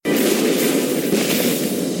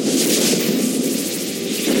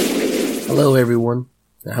Hello everyone,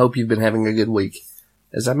 I hope you've been having a good week.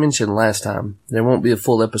 As I mentioned last time, there won't be a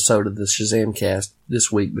full episode of the Shazam cast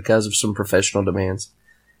this week because of some professional demands.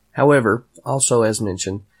 However, also as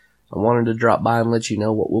mentioned, I wanted to drop by and let you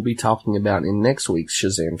know what we'll be talking about in next week's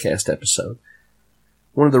Shazam cast episode.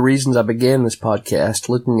 One of the reasons I began this podcast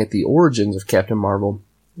looking at the origins of Captain Marvel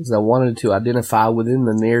is I wanted to identify within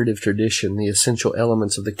the narrative tradition the essential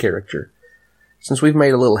elements of the character. Since we've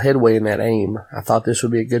made a little headway in that aim, I thought this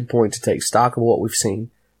would be a good point to take stock of what we've seen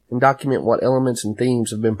and document what elements and themes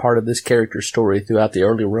have been part of this character's story throughout the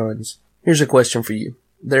early runs. Here's a question for you.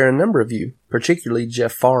 There are a number of you, particularly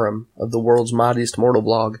Jeff Farham of the World's Mightiest Mortal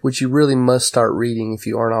blog, which you really must start reading if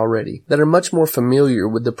you aren't already, that are much more familiar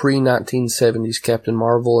with the pre-1970s Captain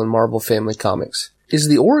Marvel and Marvel Family comics. Is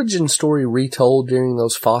the origin story retold during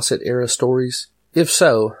those Fawcett-era stories? If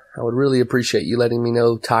so, I would really appreciate you letting me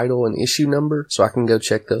know title and issue number so I can go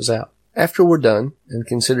check those out. After we're done, and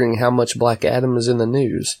considering how much Black Adam is in the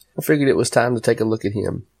news, I figured it was time to take a look at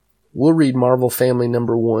him. We'll read Marvel Family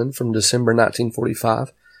number 1 from December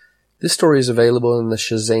 1945. This story is available in the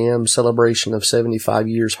Shazam Celebration of 75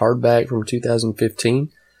 Years hardback from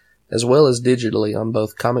 2015, as well as digitally on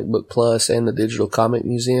both Comic Book Plus and the Digital Comic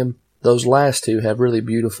Museum. Those last two have really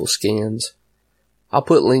beautiful scans. I'll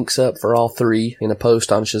put links up for all three in a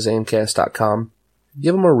post on ShazamCast.com.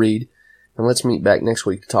 Give them a read, and let's meet back next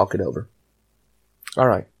week to talk it over.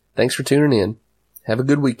 Alright, thanks for tuning in. Have a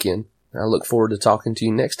good weekend. I look forward to talking to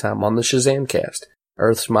you next time on the Shazam Cast,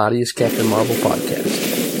 Earth's Mightiest Captain Marvel podcast.